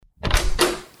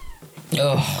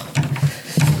Oh.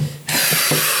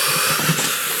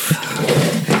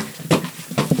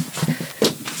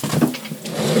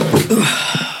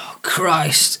 Oh,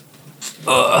 Christ.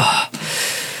 Oh.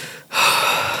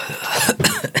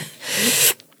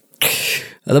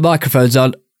 Are the microphones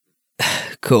on?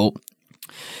 Cool.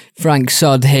 Frank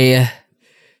Sod here.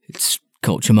 It's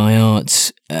Culture My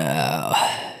Arts.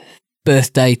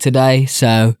 Birthday today,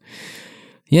 so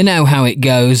you know how it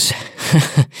goes.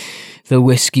 The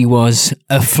whiskey was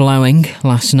a-flowing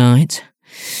last night.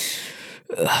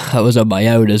 I was on my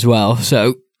own as well,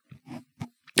 so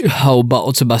whole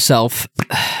bottle to myself.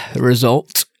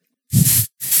 Result.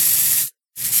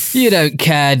 You don't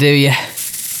care, do you?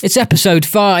 It's episode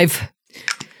 5.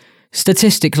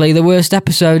 Statistically, the worst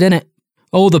episode, innit?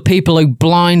 All the people who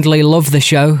blindly love the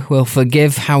show will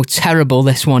forgive how terrible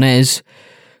this one is,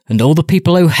 and all the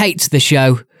people who hate the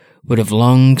show would have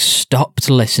long stopped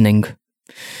listening.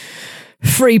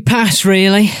 Free pass,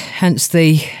 really, hence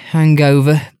the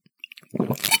hangover.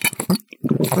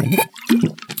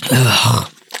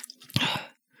 Ugh.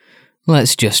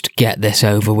 Let's just get this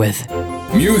over with.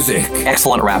 Music.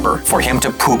 Excellent rapper for him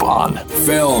to poop on.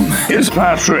 Film. Is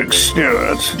Patrick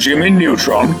Stewart Jimmy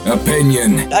Neutron?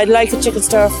 Opinion. I'd like a chicken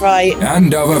stir fry.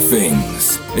 And other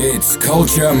things. It's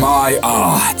Culture My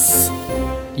Arts.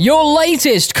 Your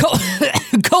latest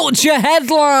culture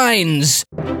headlines.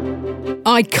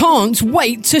 I can't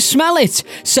wait to smell it,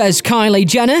 says Kylie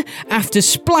Jenner after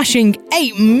splashing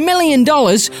 $8 million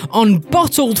on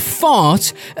bottled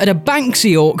fart at a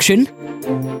Banksy auction.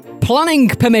 Planning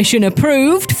permission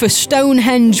approved for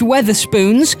Stonehenge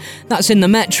Weatherspoons, that's in the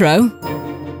Metro.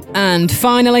 And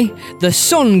finally, The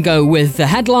Sun go with the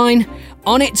headline,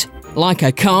 On It Like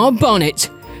a Car Bonnet.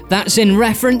 That's in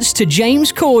reference to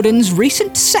James Corden's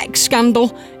recent sex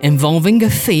scandal involving a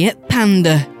Fiat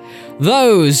Panda.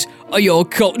 Those are your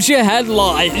culture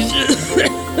headlines.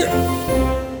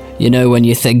 You know when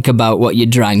you think about what you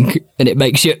drank and it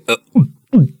makes you...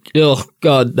 oh,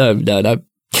 God, no.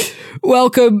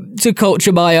 Welcome to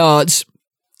Culture My Arts.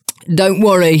 Don't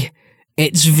worry,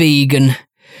 it's vegan.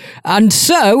 And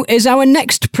so is our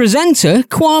next presenter,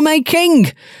 Kwame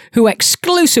King, who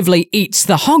exclusively eats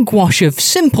the hogwash of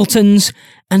simpletons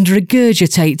and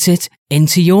regurgitates it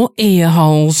into your ear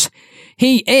holes.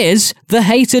 He is the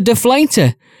Hater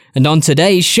Deflator, and on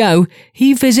today's show,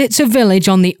 he visits a village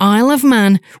on the Isle of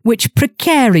Man which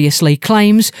precariously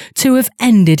claims to have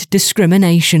ended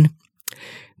discrimination.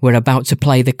 We're about to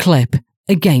play the clip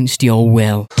against your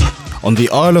will. On the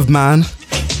Isle of Man,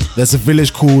 there's a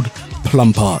village called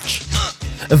Plumparch.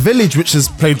 A village which has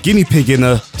played guinea pig in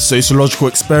a sociological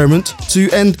experiment to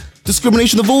end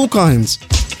discrimination of all kinds.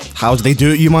 How do they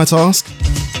do it, you might ask?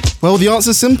 Well, the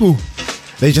answer's simple.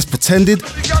 They just pretended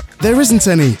there isn't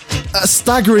any. A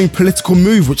staggering political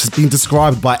move which has been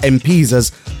described by MPs as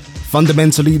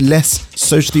fundamentally less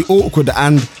socially awkward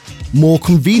and more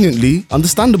conveniently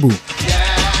understandable.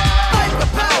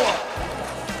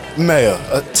 Mayor,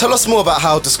 tell us more about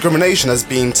how discrimination has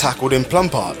been tackled in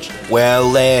Plumparch.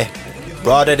 Well,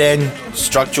 rather than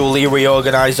structurally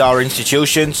reorganize our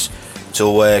institutions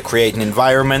to create an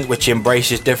environment which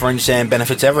embraces difference and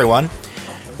benefits everyone,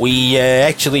 we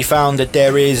actually found that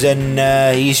there is an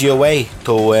easier way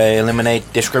to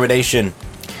eliminate discrimination.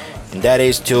 And that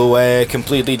is to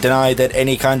completely deny that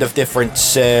any kind of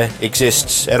difference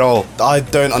exists at all. I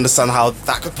don't understand how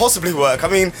that could possibly work. I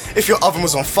mean, if your oven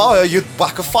was on fire, you'd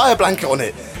whack a fire blanket on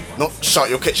it. Not shut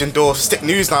your kitchen door, stick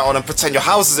Newsnight on and pretend your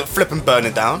house isn't flipping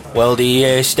burning down. Well, the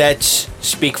stats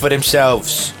speak for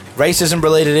themselves.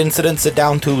 Racism-related incidents are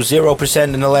down to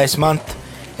 0% in the last month,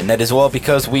 and that is all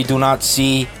because we do not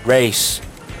see race.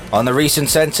 On the recent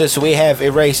census, we have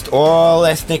erased all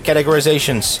ethnic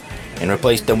categorizations and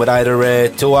replaced them with either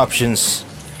two options,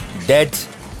 dead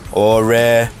or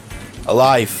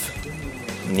alive.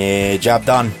 Job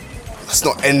done. That's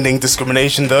not ending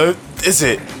discrimination though, is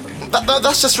it?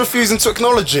 That's just refusing to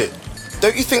acknowledge it.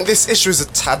 Don't you think this issue is a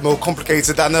tad more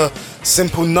complicated than a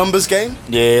simple numbers game?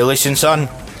 Yeah, listen son,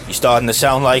 you're starting to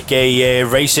sound like a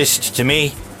racist to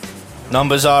me.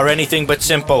 Numbers are anything but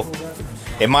simple.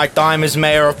 In my time as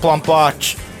mayor of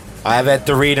Plumparch, I have had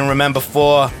to read and remember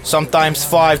 4, sometimes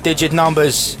 5-digit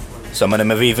numbers. Some of them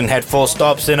have even had full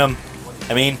stops in them.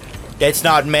 I mean, that's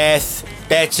not math,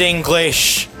 that's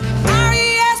English.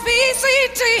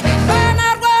 R-E-S-P-E-C-T, find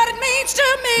out what it means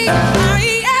to me.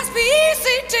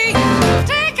 R-E-S-P-E-C-T,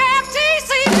 take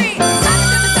F-T-C-T.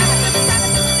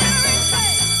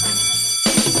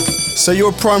 So you're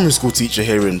a primary school teacher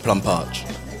here in Plumparch.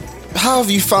 How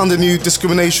have you found the new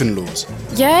discrimination laws?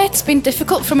 Yeah, it's been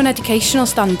difficult from an educational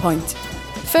standpoint.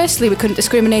 Firstly, we couldn't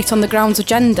discriminate on the grounds of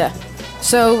gender.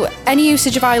 So any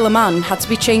usage of Isle of Man had to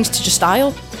be changed to just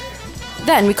Isle.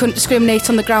 Then we couldn't discriminate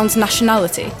on the grounds of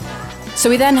nationality. So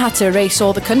we then had to erase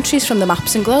all the countries from the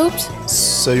maps and globes.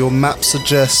 So your map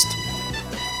suggests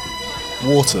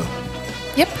water.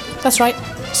 Yep, that's right.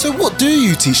 So what do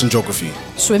you teach in geography?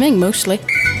 Swimming, mostly.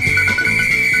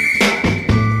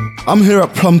 I'm here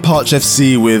at Plum Parch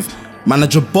FC with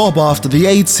manager Bob after the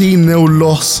 18-0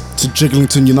 loss to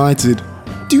Jiglington United.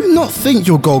 Do you not think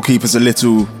your goalkeeper's a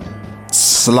little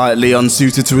slightly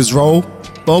unsuited to his role,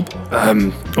 Bob?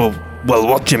 Well,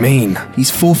 what do you mean? He's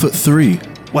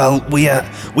 4'3". Well,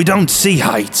 we don't see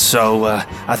height, so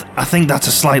I think that's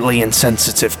a slightly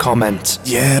insensitive comment.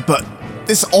 Yeah, but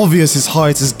it's obvious his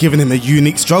height has given him a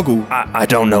unique struggle. I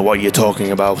don't know what you're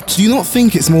talking about. Do you not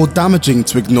think it's more damaging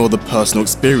to ignore the personal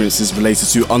experiences related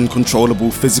to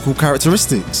uncontrollable physical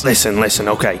characteristics? Listen,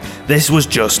 okay. This was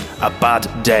just a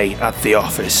bad day at the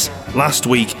office. Last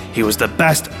week, he was the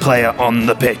best player on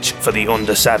the pitch for the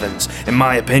under-7s. In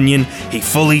my opinion, he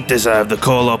fully deserved the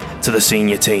call-up to the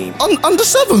senior team.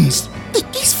 Under-7s?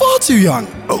 He's far too young.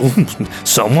 Oh,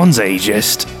 someone's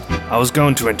ageist. I was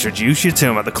going to introduce you to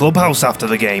him at the clubhouse after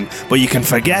the game, but you can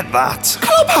forget that.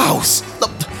 Clubhouse?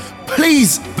 Look,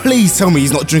 please tell me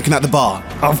he's not drinking at the bar.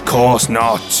 Of course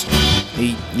not.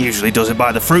 He usually does it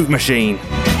by the fruit machine.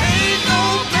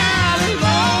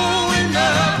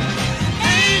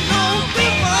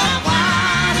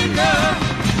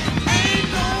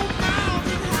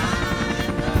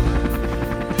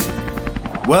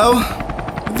 Well,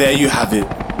 there you have it.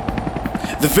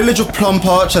 The village of Plum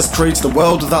Parch has created a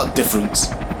world without difference,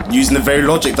 using the very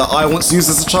logic that I once used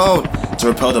as a child to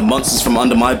repel the monsters from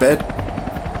under my bed.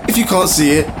 If you can't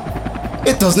see it,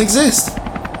 it doesn't exist.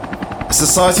 A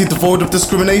society devoid of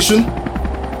discrimination?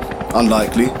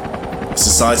 Unlikely. A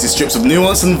society stripped of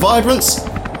nuance and vibrance?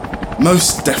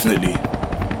 Most definitely.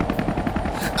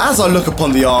 As I look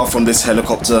upon the R from this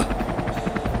helicopter,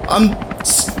 I'm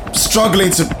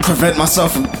struggling to prevent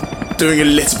myself from doing a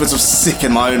little bit of sick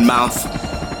in my own mouth.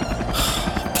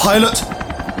 Pilot,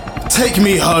 take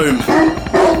me home.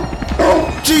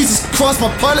 Jesus Christ, my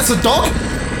pilot's a dog?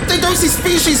 They don't see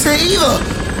species here either.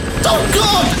 Oh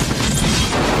God!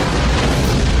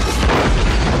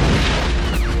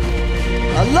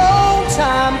 A long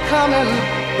time coming,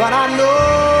 but I know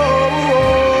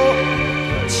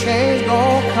change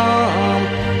gon' come.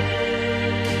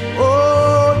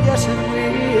 Oh, yes it will.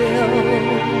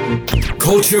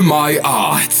 Culture My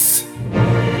Arts.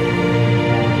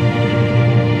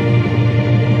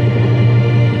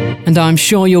 And I'm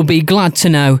sure you'll be glad to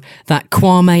know that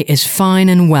Kwame is fine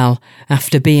and well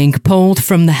after being pulled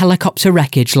from the helicopter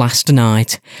wreckage last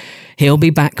night. He'll be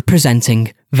back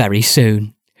presenting very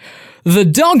soon. The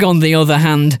dog, on the other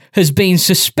hand, has been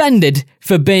suspended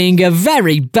for being a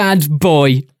very bad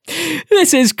boy.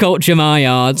 This is Culture My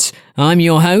Arts. I'm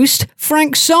your host,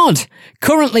 Frank Sod,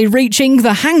 currently reaching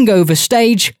the hangover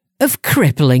stage of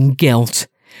crippling guilt.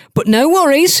 But no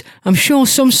worries, I'm sure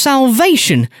some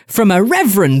salvation from a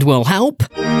reverend will help.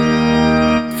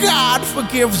 God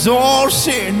forgives all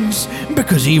sins,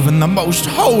 because even the most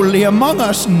holy among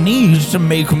us needs to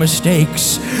make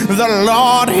mistakes. The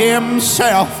Lord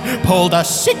himself pulled a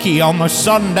sickie on the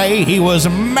Sunday he was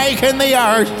making the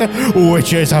earth,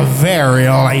 which is very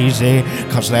lazy,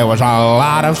 because there was a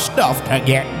lot of stuff to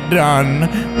get done.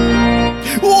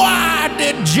 Why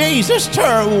did Jesus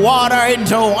turn water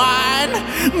into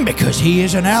wine? Because he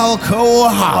is an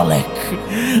alcoholic.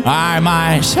 I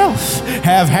myself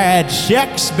have had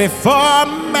sex before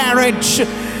marriage.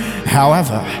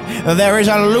 However, there is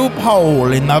a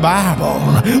loophole in the Bible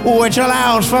which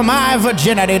allows for my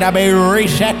virginity to be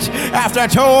reset after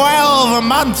 12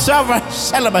 months of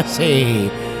celibacy.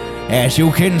 As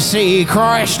you can see,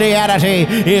 Christianity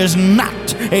is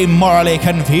not a morally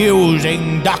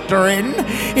confusing doctrine.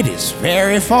 It is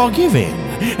very forgiving,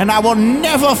 and I will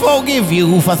never forgive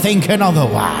you for thinking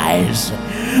otherwise.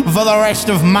 For the rest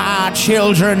of my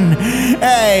children,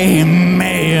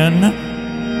 amen.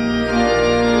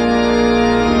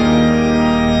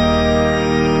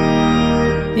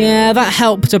 Yeah, that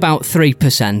helped about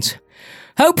 3%.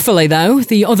 Hopefully, though,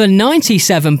 the other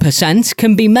 97%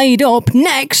 can be made up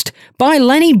next by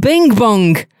Lenny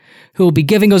Bing-Bong, who'll be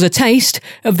giving us a taste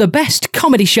of the best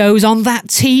comedy shows on that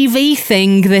TV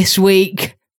thing this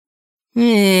week.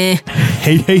 Hey,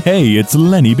 it's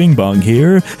Lenny Bing-Bong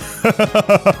here.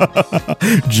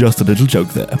 Just a little joke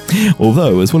there.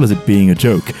 Although, as well as it being a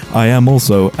joke, I am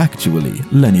also actually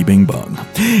Lenny Bing-Bong.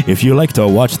 If you like to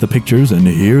watch the pictures and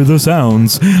hear the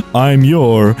sounds, I'm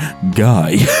your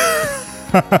guy.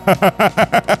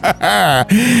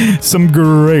 Some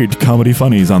great comedy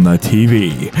funnies on the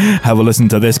TV. Have a listen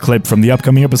to this clip from the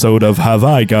upcoming episode of Have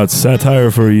I Got Satire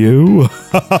for You?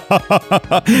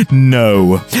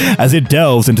 No, as it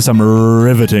delves into some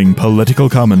riveting political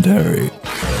commentary.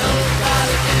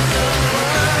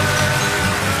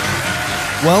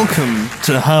 Welcome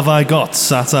to Have I Got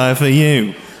Satire for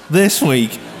You? This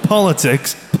week,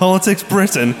 Politics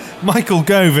Britain, Michael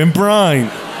Gove in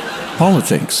Brine.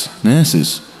 Politics,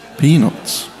 nurses,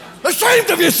 peanuts. Ashamed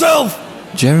of yourself!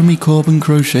 Jeremy Corbyn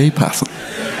crochet pattern.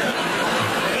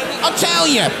 I'll tell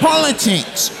you,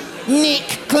 politics. Nick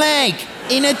Clegg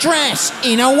in a dress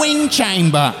in a wind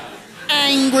chamber.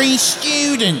 Angry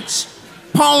students.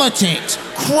 Politics,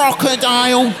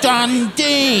 Crocodile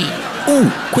Dundee.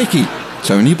 Ooh, quickie,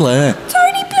 Tony Blair.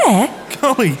 Tony Blair?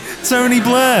 Golly, Tony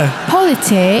Blair.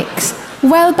 Politics,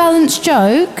 well-balanced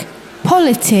joke.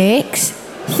 Politics,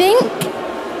 think.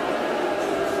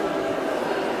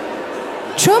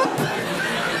 Trump?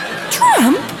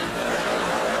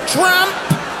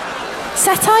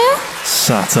 Satire?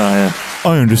 Satire.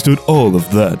 I understood all of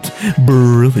that.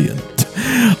 Brilliant.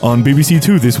 On BBC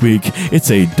Two this week,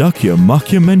 it's a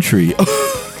mockumentary.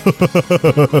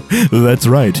 That's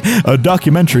right, a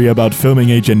documentary about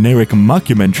filming a generic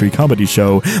mockumentary comedy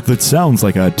show that sounds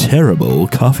like a terrible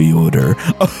coffee order.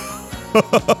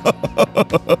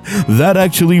 That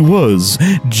actually was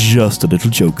just a little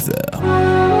joke there.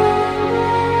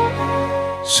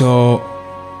 So,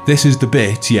 this is the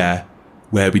bit, yeah,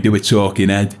 where we do a talking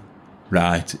head,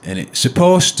 right? And it's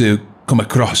supposed to come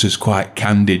across as quite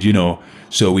candid, you know,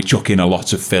 so we chuck in a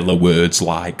lot of filler words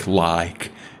like,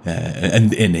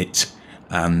 and in it,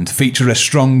 and feature a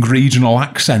strong regional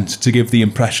accent to give the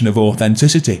impression of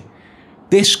authenticity.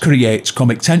 This creates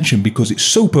comic tension because it's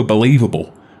super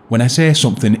believable when I say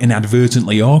something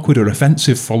inadvertently awkward or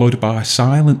offensive followed by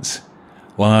silence.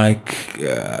 Like,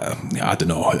 I don't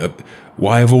know,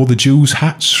 why have all the Jews'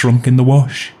 hats shrunk in the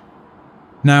wash?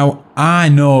 Now, I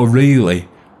know really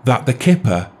that the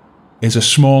kippah is a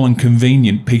small and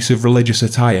convenient piece of religious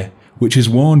attire which is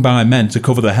worn by men to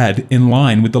cover the head in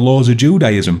line with the laws of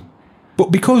Judaism.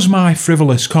 But because my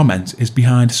frivolous comment is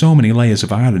behind so many layers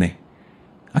of irony,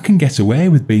 I can get away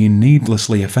with being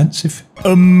needlessly offensive.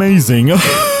 Amazing.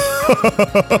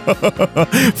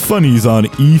 Funnies on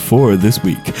E4 this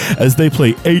week as they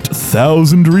play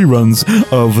 8,000 reruns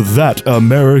of That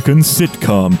American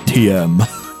Sitcom TM.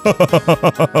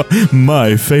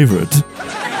 My favorite.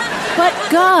 But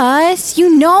Gus,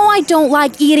 you know I don't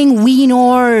like eating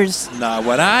wieners. Not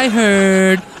what I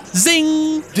heard.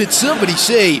 Zing! Did somebody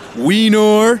say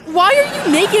wiener? Why are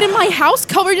you naked in my house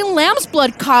covered in lamb's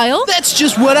blood, Kyle? That's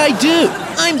just what I do.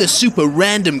 I'm the super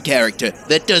random character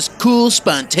that does cool,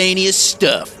 spontaneous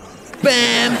stuff.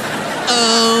 Bam!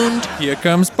 Owned! Here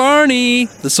comes Barney,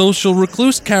 the social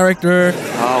recluse character.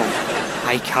 Oh,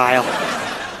 hi, Kyle.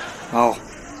 Oh,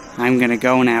 I'm gonna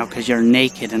go now because you're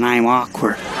naked and I'm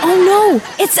awkward. Oh no,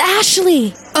 it's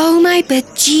Ashley. Oh my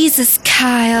bejesus,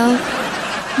 Kyle.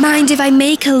 Mind if I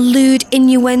make a lewd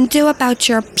innuendo about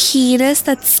your penis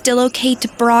that's still okay to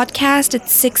broadcast at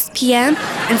 6 p.m.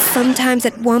 and sometimes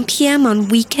at 1 p.m. on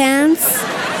weekends?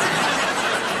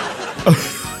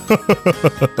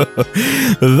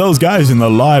 Those guys in the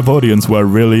live audience were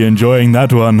really enjoying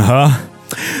that one, huh?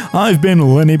 I've been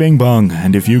Lenny Bing-Bong,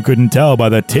 and if you couldn't tell by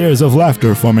the tears of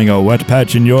laughter forming a wet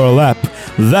patch in your lap,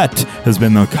 that has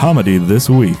been the comedy this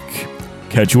week.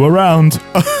 Catch you around.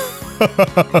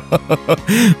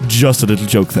 Just a little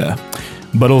joke there.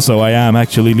 But also, I am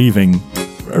actually leaving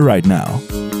right now.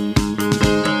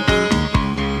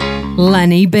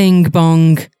 Lenny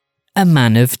Bing-Bong, a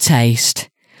man of taste.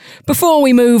 Before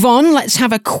we move on, let's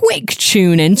have a quick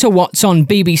tune in to what's on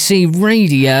BBC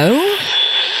Radio.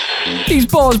 These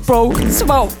bars, bro, it's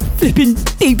about flipping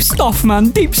deep stuff,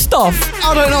 man. Deep stuff.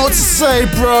 I don't know what to say,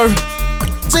 bro.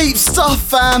 Deep stuff,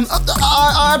 fam.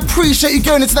 I appreciate you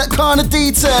going into that kind of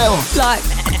detail. Like,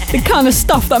 the kind of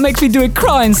stuff that makes me do it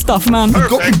crying stuff, man. You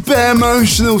got me bare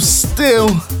emotional still.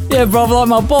 Yeah, bruv, like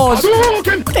my bars.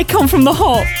 They come from the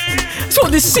heart. That's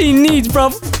what this scene needs,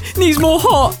 bruv. Needs more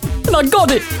heart. And I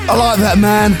got it. I like that,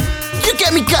 man. You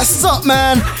get me gassed up,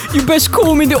 man. You best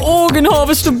call me the organ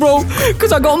harvester, bro,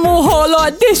 because I got more heart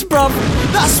like this, bruv.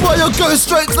 That's why you're going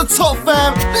straight to the top,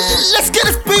 fam. Let's get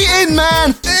this beat in,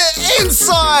 man.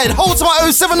 Inside. Hold to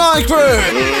my 079 crew. Let's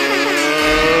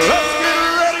get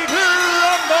ready to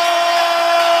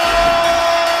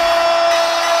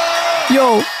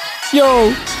rumble.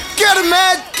 Yo. Get him,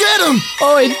 man. Get him.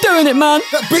 Oh, you're doing it, man.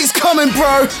 That beat's coming,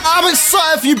 bro. I'm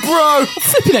excited for you, bro. I'm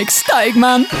flipping ecstatic,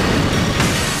 man.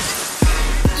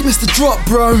 You missed the drop,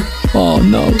 bro. Oh,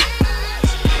 no.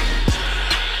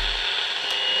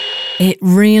 It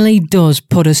really does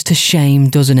put us to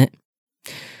shame, doesn't it?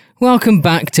 Welcome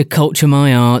back to Culture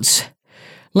My Arts.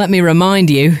 Let me remind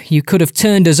you, you could have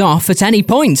turned us off at any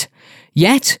point.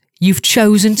 Yet, you've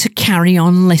chosen to carry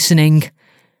on listening.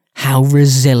 How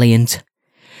resilient.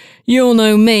 You'll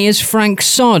know me as Frank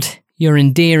Sod, your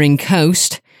endearing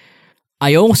host.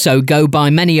 I also go by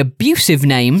many abusive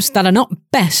names that are not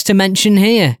best to mention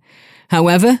here.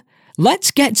 However,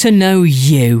 let's get to know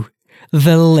you,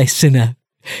 the listener,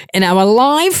 in our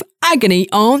live Agony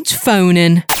Aunt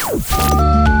phone-in.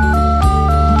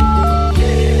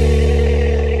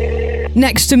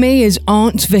 Next to me is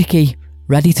Aunt Vicky,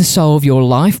 ready to solve your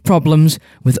life problems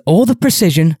with all the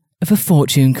precision of a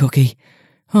fortune cookie.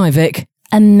 Hi, Vic.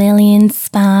 A million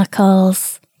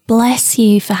sparkles. Bless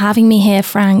you for having me here,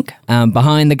 Frank. And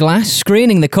behind the glass,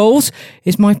 screening the calls,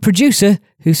 is my producer,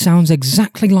 who sounds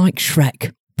exactly like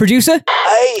Shrek. Producer?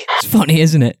 Hey! It's funny,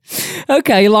 isn't it?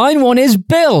 Okay, line one is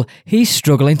Bill. He's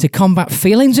struggling to combat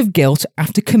feelings of guilt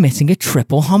after committing a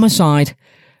triple homicide.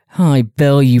 Hi,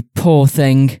 Bill, you poor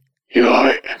thing. You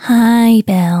alright? Hi,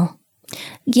 Bill.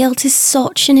 Guilt is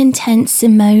such an intense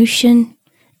emotion.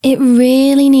 It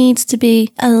really needs to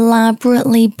be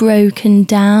elaborately broken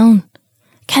down.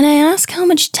 Can I ask how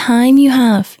much time you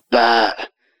have?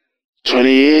 20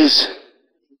 years.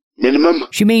 Minimum.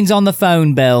 She means on the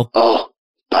phone, Bill. Oh,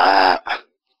 but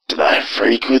did I have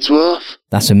 3 quid's worth?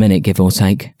 That's a minute, give or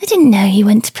take. I didn't know you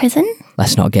went to prison.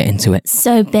 Let's not get into it.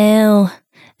 So, Bill,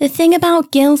 the thing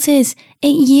about guilt is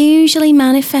it usually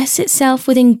manifests itself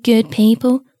within good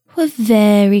people who are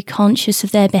very conscious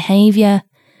of their behaviour.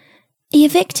 Are you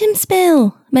victims,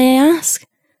 Bill, may I ask?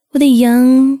 Were they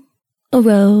young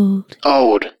or old?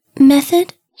 Old.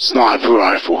 Method? Sniper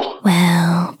rifle.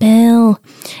 Well, Bill,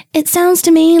 it sounds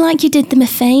to me like you did them a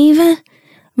favour.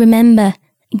 Remember,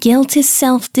 guilt is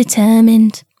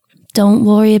self-determined. Don't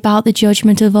worry about the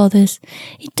judgment of others.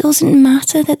 It doesn't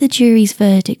matter that the jury's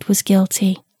verdict was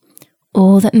guilty.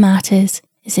 All that matters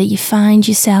is that you find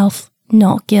yourself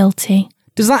not guilty.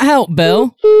 Does that help,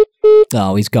 Bill?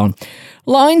 Oh, he's gone.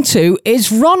 Line 2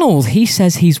 is Ronald. He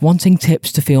says he's wanting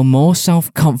tips to feel more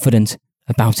self-confident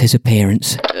about his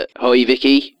appearance. Hi,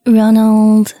 Vicky.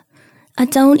 Ronald, I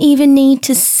don't even need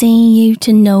to see you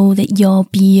to know that you're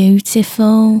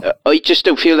beautiful. I just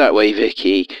don't feel that way,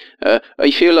 Vicky.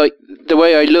 I feel like the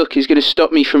way I look is going to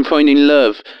stop me from finding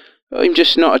love. I'm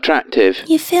just not attractive.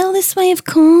 You feel this way, of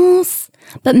course.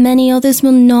 But many others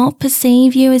will not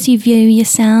perceive you as you view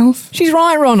yourself. She's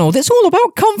right, Ronald. It's all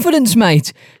about confidence,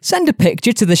 mate. Send a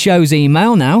picture to the show's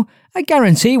email now. I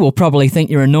guarantee we'll probably think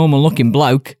you're a normal-looking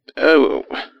bloke. Oh,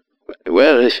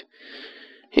 well,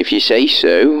 if you say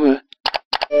so.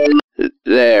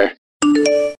 There.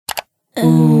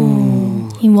 Ooh,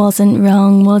 he wasn't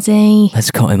wrong, was he?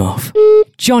 Let's cut him off.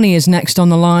 Johnny is next on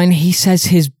the line. He says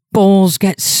his balls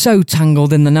get so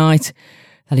tangled in the night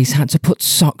that he's had to put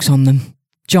socks on them.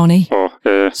 Johnny?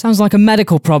 Sounds like a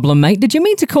medical problem, mate. Did you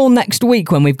mean to call next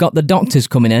week when we've got the doctors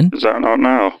coming in? Is that not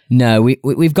now? No,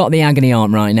 we've got the agony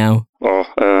aunt right now.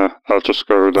 I'll just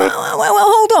go there. Well,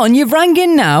 hold on. You've rang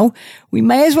in now. We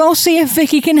may as well see if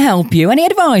Vicky can help you. Any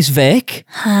advice, Vic?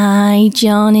 Hi,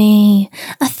 Johnny.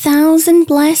 1,000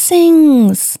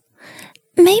 blessings.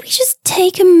 Maybe just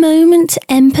take a moment to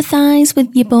empathise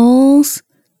with your balls.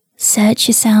 Search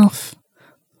yourself.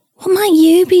 What might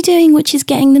you be doing which is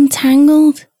getting them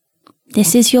tangled?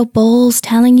 This is your balls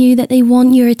telling you that they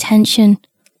want your attention.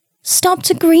 Stop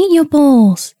to greet your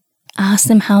balls. Ask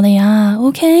them how they are,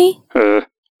 okay?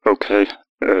 Okay.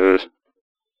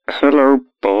 Hello,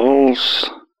 balls.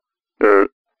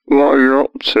 What are you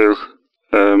up to?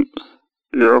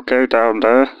 You okay down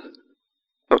there?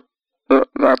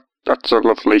 That's a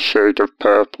lovely shade of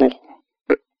purple.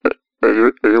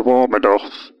 Are you warm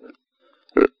enough?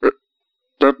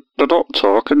 They're not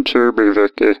talking to me,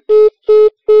 Vicky.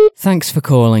 Thanks for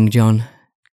calling, John.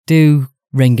 Do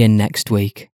ring in next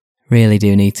week. Really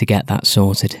do need to get that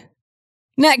sorted.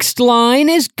 Next line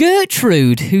is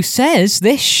Gertrude, who says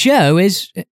this show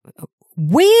is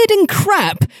weird and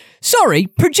crap. Sorry,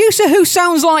 producer who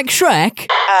sounds like Shrek.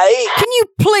 Hey. Can you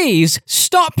please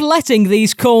stop letting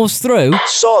these calls through?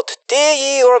 Sod, do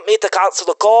you want me to cancel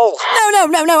the call?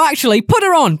 No, actually, put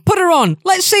her on.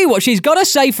 Let's see what she's got to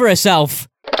say for herself.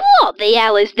 What the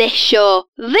hell is this show?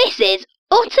 This is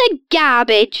utter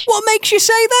garbage. What makes you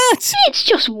say that? It's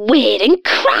just weird and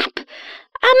crap.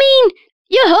 I mean,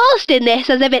 you're hosting this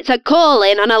as if it's a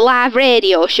call-in on a live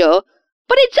radio show,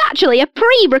 but it's actually a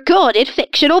pre-recorded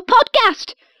fictional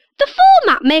podcast. The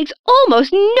format makes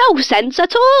almost no sense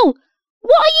at all.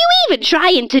 What are you even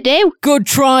trying to do? Good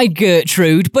try,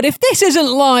 Gertrude, but if this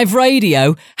isn't live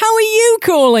radio, how are you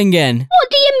calling in? What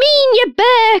do you mean, you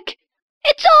Burke?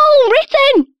 It's all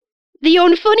written! The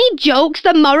unfunny jokes,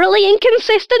 the morally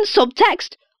inconsistent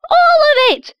subtext, all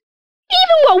of it!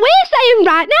 Even what we're saying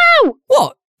right now!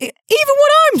 What? Even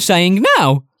what I'm saying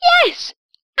now? Yes!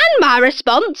 And my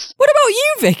response. What about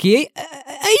you, Vicky?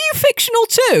 Are you fictional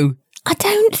too? I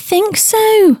don't think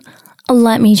so.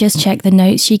 Let me just check the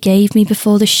notes you gave me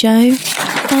before the show.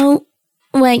 Oh,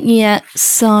 wait, yeah,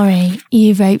 sorry.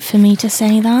 You wrote for me to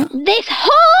say that. This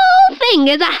whole thing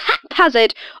is a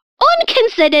haphazard,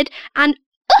 unconsidered, and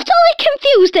utterly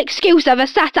confused excuse of a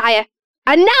satire.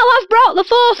 And now I've brought the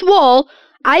fourth wall,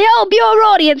 I hope your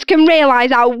audience can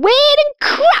realise how weird and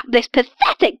crap this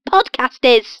pathetic podcast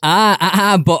is.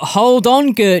 But hold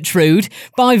on, Gertrude.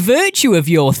 By virtue of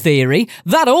your theory,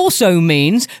 that also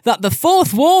means that the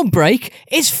fourth wall break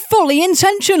is fully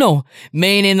intentional,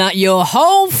 meaning that your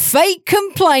whole fake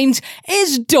complaint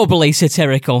is doubly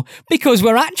satirical, because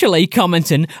we're actually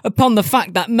commenting upon the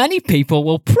fact that many people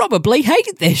will probably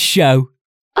hate this show.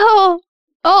 Oh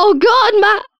God,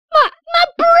 my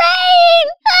brain!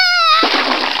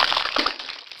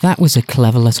 That was a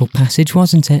clever little passage,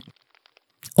 wasn't it?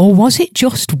 Or was it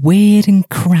just weird and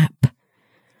crap?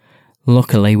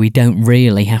 Luckily, we don't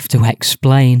really have to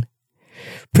explain.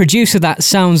 Producer That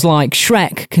Sounds Like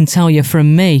Shrek can tell you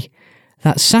from me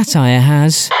that satire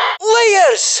has...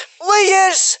 Layers!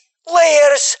 Layers!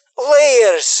 Layers!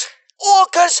 Layers!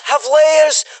 Orcas have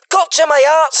layers. Culture My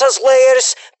Arts has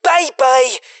layers.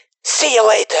 Bye-bye. See you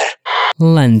later.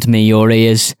 Lend me your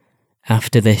ears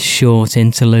after this short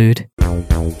interlude.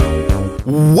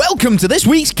 Welcome to this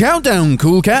week's Countdown,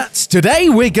 Cool Cats. Today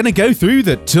we're going to go through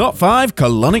the top 5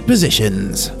 colonic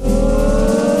positions. 5.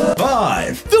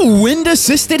 The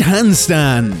wind-assisted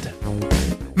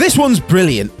handstand. This one's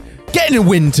brilliant. Get in a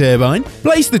wind turbine,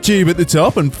 place the tube at the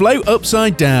top and float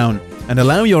upside down, and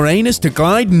allow your anus to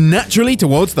glide naturally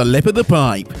towards the lip of the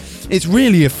pipe. It's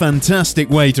really a fantastic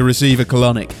way to receive a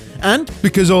colonic. And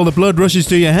because all the blood rushes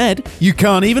to your head, you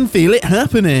can't even feel it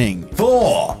happening.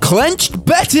 4. Clenched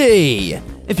Betty!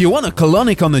 If you want a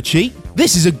colonic on the cheap,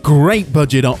 this is a great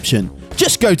budget option.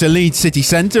 Just go to Leeds city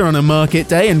centre on a market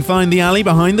day and find the alley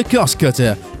behind the cost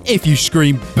cutter. If you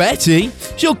scream Betty,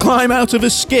 she'll climb out of a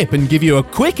skip and give you a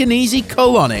quick and easy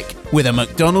colonic with a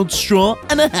McDonald's straw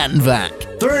and a hand vac.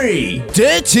 3.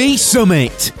 Dirty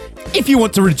Summit! If you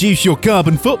want to reduce your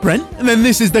carbon footprint, then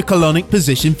this is the colonic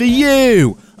position for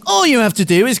you. All you have to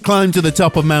do is climb to the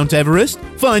top of Mount Everest,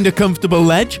 find a comfortable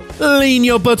ledge, lean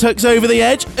your buttocks over the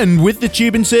edge, and with the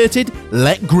tube inserted,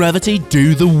 let gravity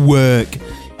do the work.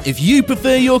 If you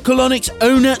prefer your colonics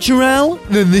au naturel,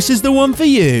 then this is the one for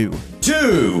you.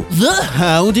 2. The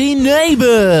Howdy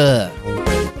Neighbour.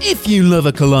 If you love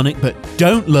a colonic but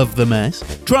don't love the mess,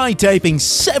 try taping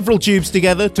several tubes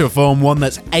together to form one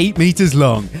that's 8 meters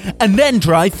long, and then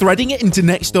try threading it into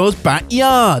next door's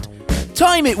backyard.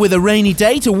 Time it with a rainy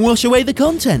day to wash away the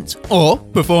contents, or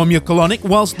perform your colonic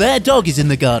whilst their dog is in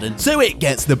the garden so it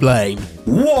gets the blame.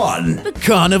 1. The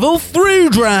Carnival Through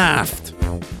Draft.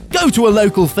 Go to a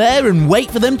local fair and wait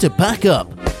for them to pack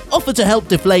up. Offer to help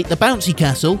deflate the bouncy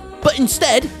castle, but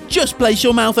instead, just place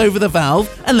your mouth over the valve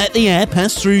and let the air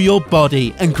pass through your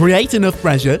body and create enough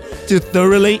pressure to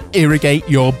thoroughly irrigate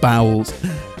your bowels.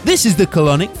 This is the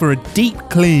colonic for a deep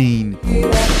clean.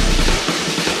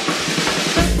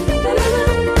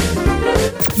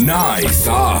 Nice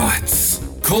arts.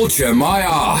 Culture My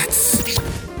Arts.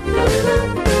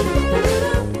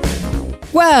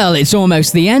 Well, it's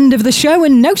almost the end of the show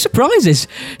and no surprises.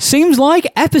 Seems like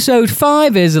episode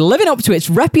 5 is living up to its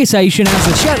reputation as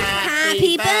the show.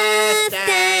 Happy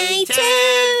birthday to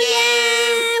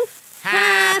you.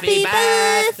 Happy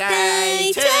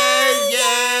birthday to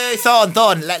you.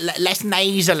 Thorn, less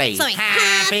nasally. Sorry.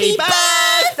 Happy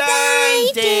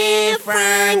birthday, dear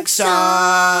Frank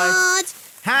Sod.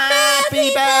 Happy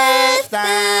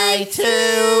birthday to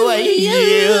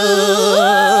you.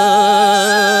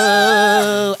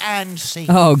 And see.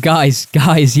 Oh, guys,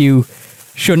 you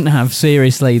shouldn't have.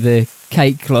 Seriously, the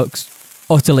cake looks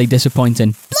utterly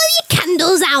disappointing. Blow your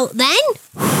candles out then.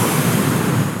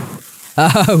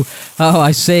 Oh,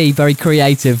 I see. Very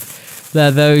creative. They're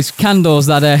those candles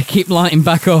that keep lighting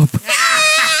back up.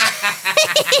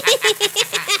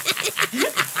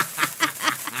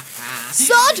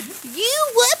 Sod, you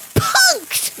were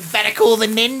punked. Better call the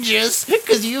ninjas,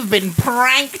 because you've been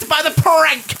pranked by the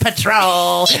Prank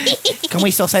Patrol. Can we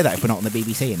still say that if we're not on the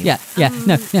BBC anymore? Yeah,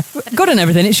 no. Good and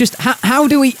everything. It's just, how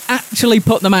do we actually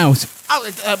put them out? Oh,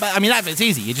 I mean, it's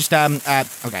easy. You just,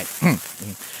 okay.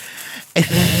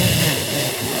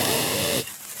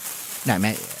 No,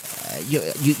 mate, you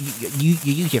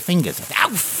use your fingers. Ow,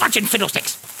 fudging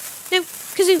fiddlesticks. No,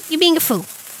 because you're being a fool.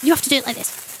 You have to do it like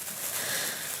this.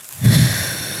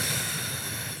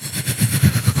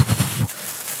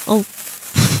 Oh.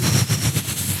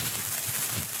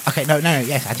 Okay, no,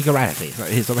 yes, I think you're right, actually.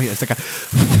 It's like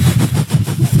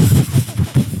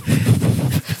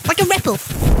a ripple.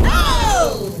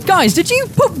 Oh! Guys, did you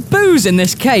put booze in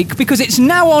this cake? Because it's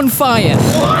now on fire.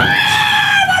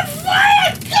 I'm on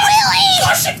fire! Really?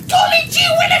 Gosh, golly gee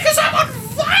willikers, I'm on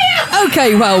fire!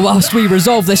 Okay, well, whilst we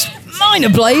resolve this minor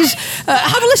blaze,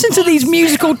 have a listen to these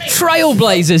musical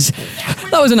trailblazers.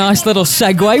 That was a nice little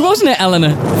segue, wasn't it,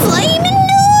 Eleanor? Flaming Nora!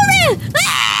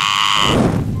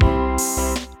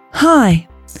 Hi,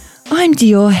 I'm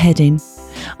Dior Heading.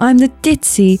 I'm the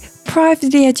ditzy,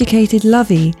 privately educated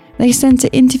lovey they send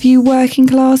to interview working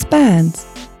class bands.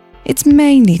 It's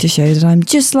mainly to show that I'm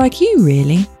just like you,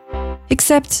 really.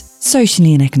 Except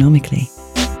socially and economically.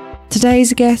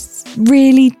 Today's guests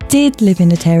really did live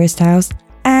in a terraced house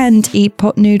and eat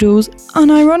pot noodles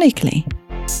unironically.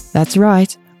 That's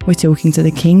right, we're talking to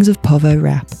the kings of Povo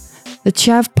rap, the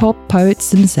chav pop poets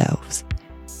themselves.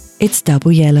 It's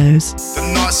Dubble Yellows.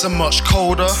 The nights are much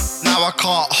colder, now I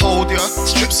can't hold ya.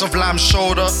 Strips of lamb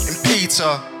shoulder in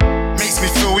Peter. Makes me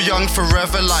feel young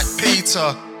forever like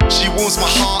Peter. She warms my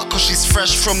heart cause she's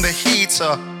fresh from the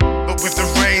heater. But with the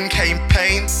rain came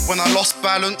pain when I lost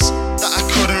balance that I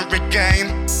couldn't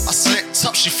regain. I slipped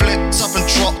up, she flipped up and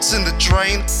dropped in the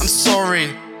drain. I'm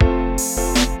sorry,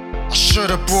 I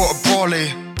should have brought a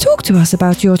brolly. Talk to us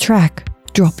about your track,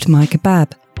 Dropped My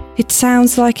Kebab. It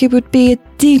sounds like it would be a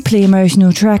deeply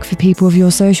emotional track for people of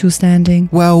your social standing.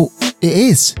 Well, it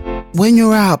is. When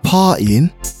you're out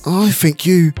partying, I think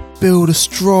you build a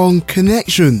strong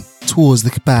connection towards the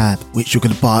kebab, which you're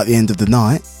going to buy at the end of the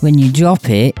night. When you drop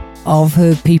it, I've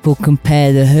heard people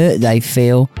compare the hurt they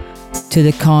feel to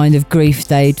the kind of grief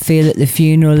they'd feel at the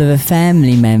funeral of a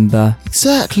family member.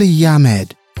 Exactly,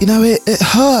 Yamed. You know, it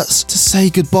hurts to say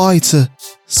goodbye to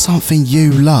something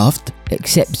you loved.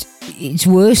 Except it's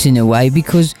worse in a way,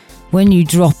 because when you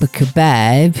drop a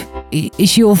kebab,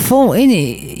 it's your fault,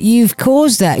 innit? You've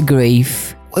caused that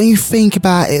grief. When you think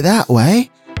about it that way,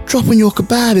 dropping your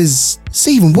kebab it's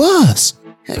even worse.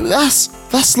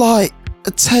 That's like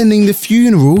attending the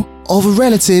funeral of a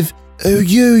relative who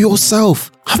you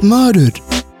yourself have murdered.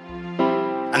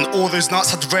 And all those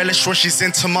nuts had relish when she's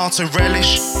in tomato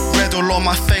relish. Red all on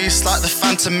my face like the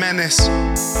Phantom Menace.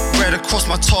 Red across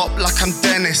my top like I'm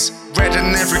Dennis. Red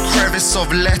in every crevice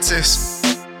of lettuce.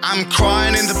 I'm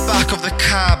crying in the back of the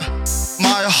cab.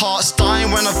 My heart's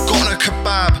dying when I've gotten a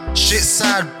kebab. Shit's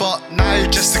sad, but now you're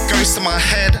just a ghost in my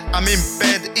head. I'm in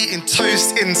bed eating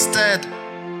toast instead.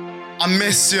 I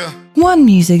miss you. One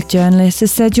music journalist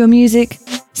has said your music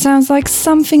sounds like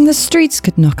something the streets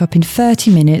could knock up in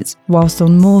 30 minutes whilst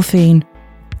on morphine.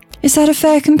 Is that a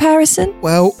fair comparison?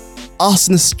 Well, us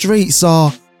and the streets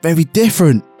are very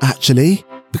different, actually.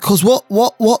 Because what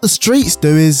the streets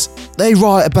do is they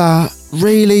write about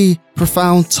really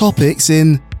profound topics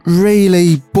in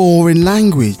really boring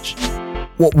language.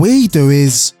 What we do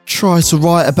is try to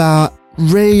write about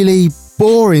really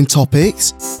boring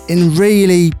topics in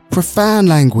really profound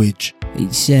language.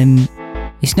 It's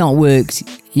not worked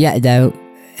yet though,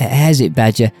 has it,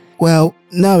 Badger? Well,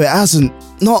 no, it hasn't.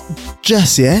 Not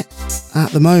just yet.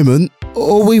 At the moment,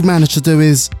 all we've managed to do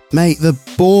is make the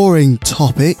boring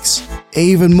topics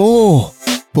even more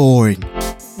boring,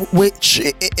 which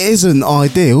isn't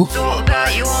ideal. Thought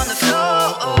about you on the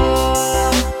floor,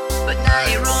 but now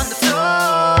you're on the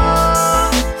floor.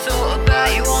 Thought about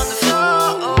you on the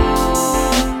floor,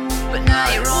 but now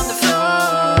you're on the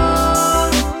floor.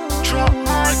 Drop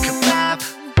my kebab,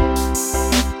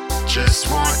 just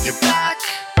want you back.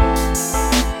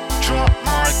 Drop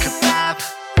my kebab,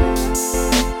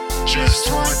 just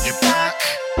want you back.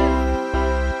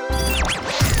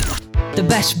 The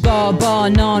best bar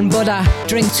none, but I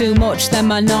drink too much, then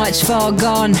my night's far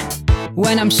gone.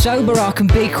 When I'm sober I can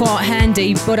be quite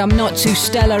handy, but I'm not too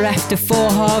stellar after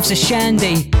 4 halves of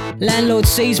shandy. Landlord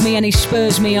sees me and he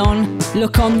spurs me on.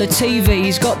 Look on the TV,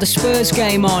 he's got the Spurs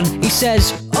game on. He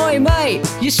says, "Oi mate,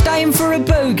 you staying for a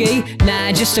boogie?"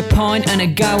 "Nah, just a pint and a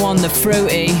go on the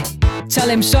fruity." Tell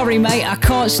him, "Sorry mate, I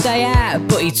can't stay out,"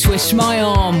 but he twists my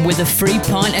arm with a 3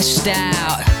 pint of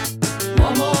stout.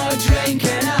 One more drink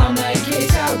and I'll make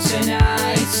it out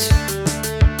tonight.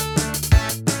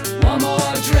 One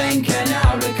more drink and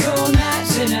I'll recall that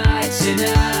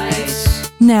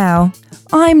tonight. Now,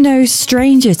 I'm no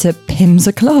stranger to Pim's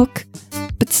O'Clock,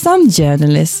 but some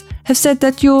journalists have said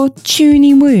that your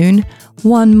tuny woon,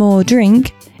 One More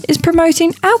Drink, is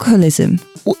promoting alcoholism.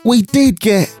 We did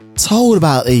get told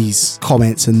about these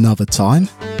comments another time,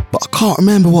 but I can't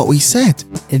remember what we said.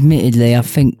 Admittedly, I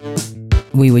think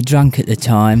we were drunk at the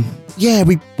time. Yeah,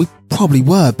 we probably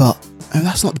were, but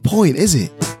that's not the point, is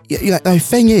it? You know, the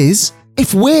thing is,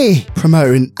 If we're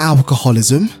promoting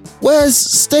alcoholism, where's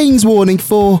Steen's warning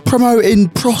for promoting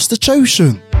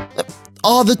prostitution?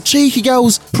 Are the cheeky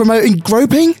girls promoting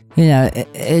groping? You know,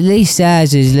 at least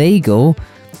ours is legal.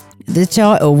 The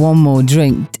title One More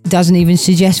Drink doesn't even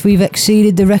suggest we've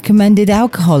exceeded the recommended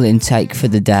alcohol intake for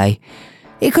the day.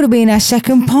 It could have been our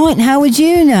second pint, how would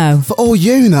you know? For all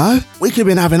you know, we could have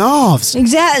been having halves.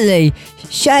 Exactly.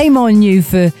 Shame on you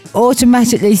for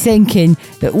automatically thinking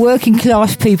that working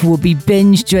class people would be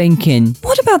binge drinking.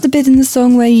 What about the bit in the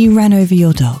song where you ran over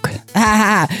your dog?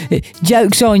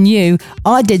 Joke's on you,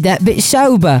 I did that bit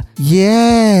sober.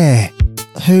 Yeah.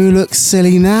 Who looks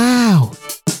silly now?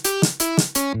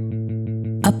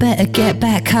 I better get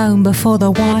back home before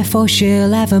the wife or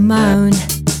she'll have a moan.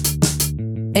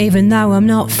 Even though I'm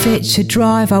not fit to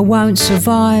drive, I won't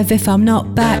survive if I'm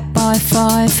not back by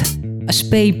 5. I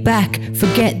speed back,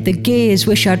 forget the gears,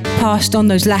 wish I'd passed on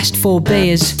those last 4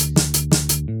 beers.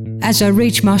 As I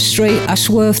reach my street, I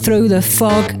swerve through the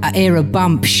fog, I hear a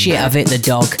bump, shit, I've hit the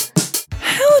dog.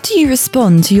 How do you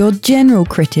respond to your general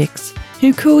critics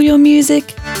who call your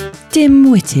music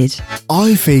dim-witted?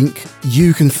 I think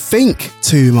you can think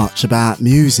too much about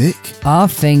music. I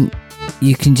think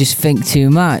you can just think too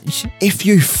much. If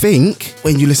you think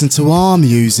when you listen to our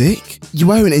music, you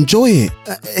won't enjoy it.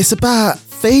 It's about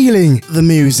feeling the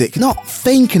music, not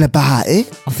thinking about it.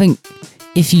 I think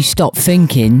if you stop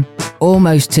thinking,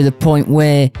 almost to the point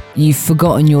where you've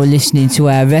forgotten you're listening to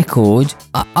our record,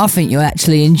 I think you'll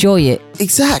actually enjoy it.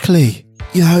 Exactly.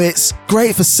 You know, it's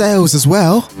great for sales as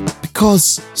well,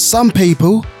 because some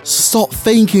people stop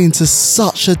thinking to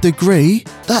such a degree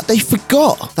that they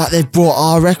forgot that they've bought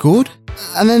our record,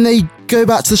 and then they go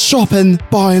back to the shop and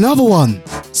buy another one.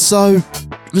 So,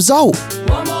 result.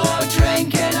 One more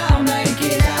drink and I'll make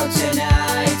it out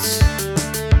tonight.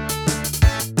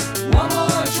 One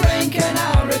more drink and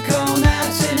I'll recall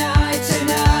now tonight.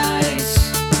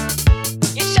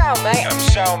 You sound mate. I'm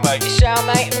sound mate. You sound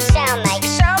mate. I'm sound mate. You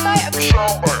sound mate. I'm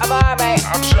sound mate. I'm I mate.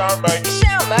 I'm sound mate. You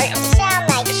sound mate. I'm sound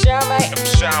mate. You sound mate. I'm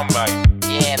sound mate.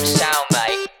 Yeah, I'm sound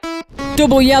mate.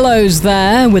 Dubble Yellows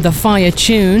there with a fire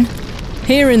tune.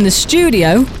 Here in the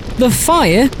studio, the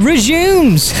fire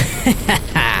resumes.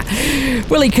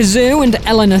 Willie Kazoo and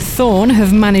Eleanor Thorne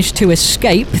have managed to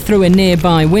escape through a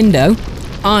nearby window.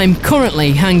 I'm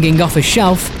currently hanging off a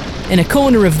shelf in a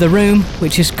corner of the room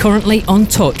which is currently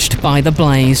untouched by the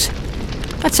blaze.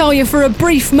 I tell you, for a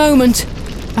brief moment,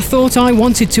 I thought I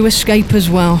wanted to escape as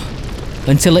well,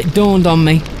 until it dawned on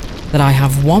me that I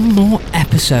have one more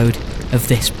episode of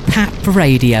this Pap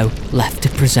Radio left to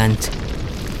present.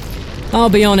 I'll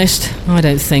be honest, I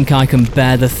don't think I can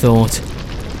bear the thought.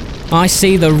 I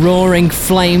see the roaring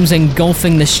flames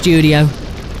engulfing the studio,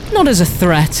 not as a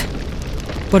threat,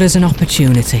 but as an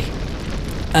opportunity.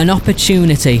 An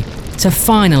opportunity to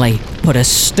finally put a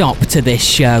stop to this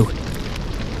show.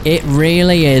 It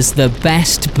really is the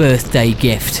best birthday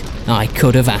gift I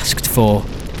could have asked for.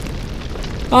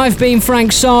 I've been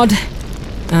Frank Sod,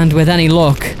 and with any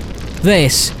luck,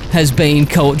 this has been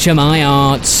Culture My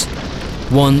Arts.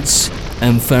 Once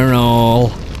and for all.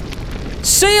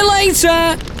 See you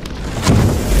later!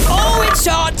 Oh, it's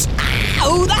hot!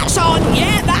 Oh, that's hot!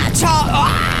 Yeah, that's hot!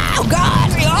 Oh,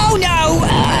 God! Oh, no!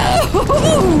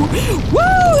 Oh,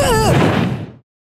 woo!